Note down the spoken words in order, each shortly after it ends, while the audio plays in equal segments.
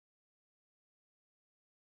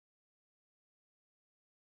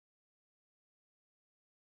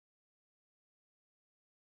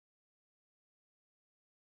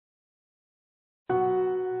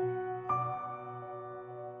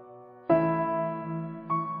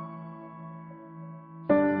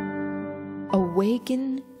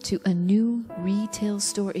Awaken to a new retail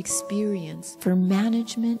store experience for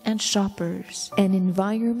management and shoppers. An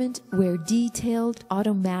environment where detailed,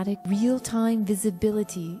 automatic, real-time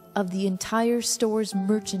visibility of the entire store's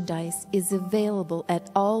merchandise is available at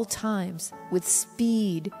all times with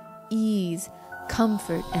speed, ease,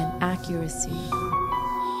 comfort, and accuracy.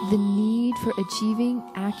 The need for achieving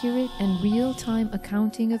accurate and real-time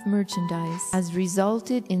accounting of merchandise has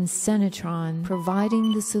resulted in Senetron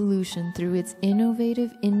providing the solution through its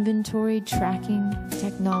innovative inventory tracking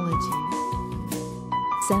technology.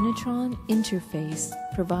 Senetron Interface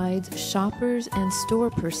provides shoppers and store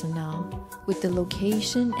personnel with the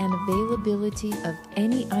location and availability of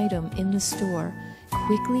any item in the store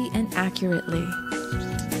quickly and accurately.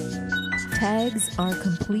 Tags are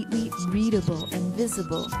completely readable and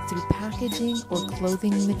visible through packaging or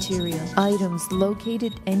clothing material. Items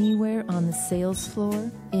located anywhere on the sales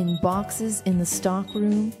floor, in boxes in the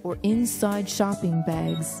stockroom, or inside shopping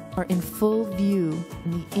bags are in full view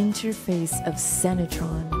in the interface of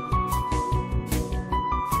Senetron.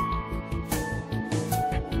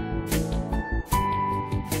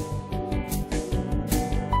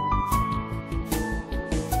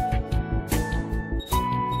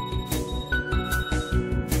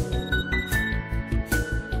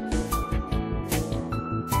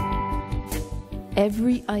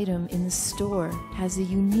 Every item in the store has a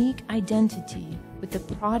unique identity with the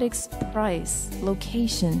product's price,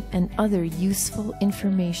 location, and other useful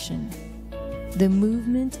information. The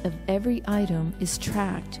movement of every item is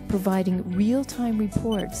tracked, providing real-time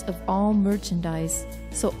reports of all merchandise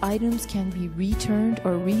so items can be returned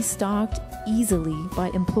or restocked easily by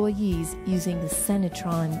employees using the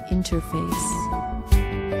Senetron interface.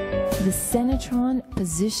 The Senetron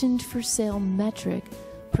Positioned for Sale metric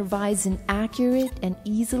provides an accurate and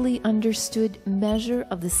easily understood measure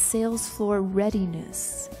of the sales floor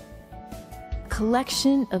readiness.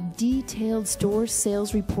 Collection of detailed store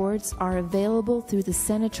sales reports are available through the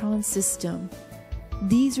Senetron system.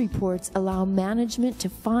 These reports allow management to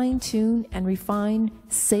fine-tune and refine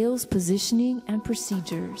sales positioning and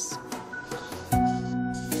procedures.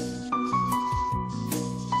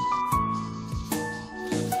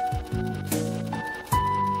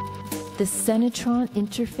 The Senetron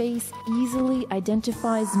interface easily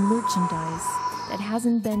identifies merchandise that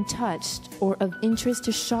hasn't been touched or of interest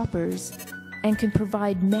to shoppers and can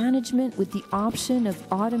provide management with the option of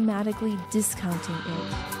automatically discounting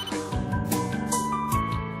it.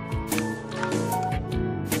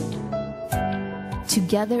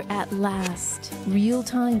 Together at last,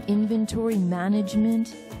 real-time inventory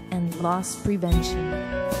management and loss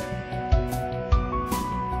prevention.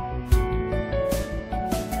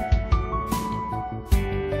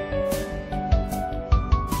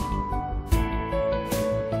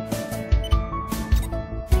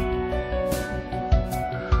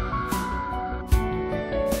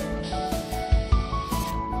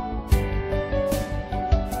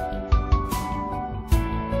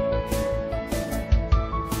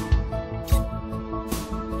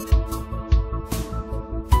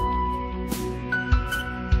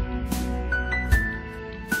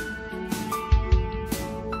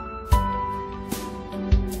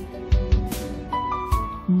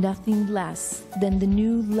 Nothing less than the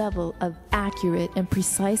new level of accurate and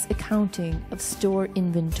precise accounting of store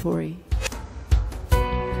inventory.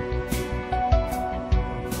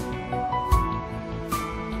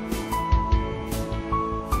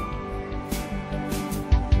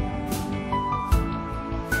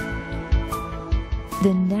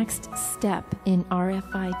 The next step in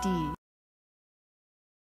RFID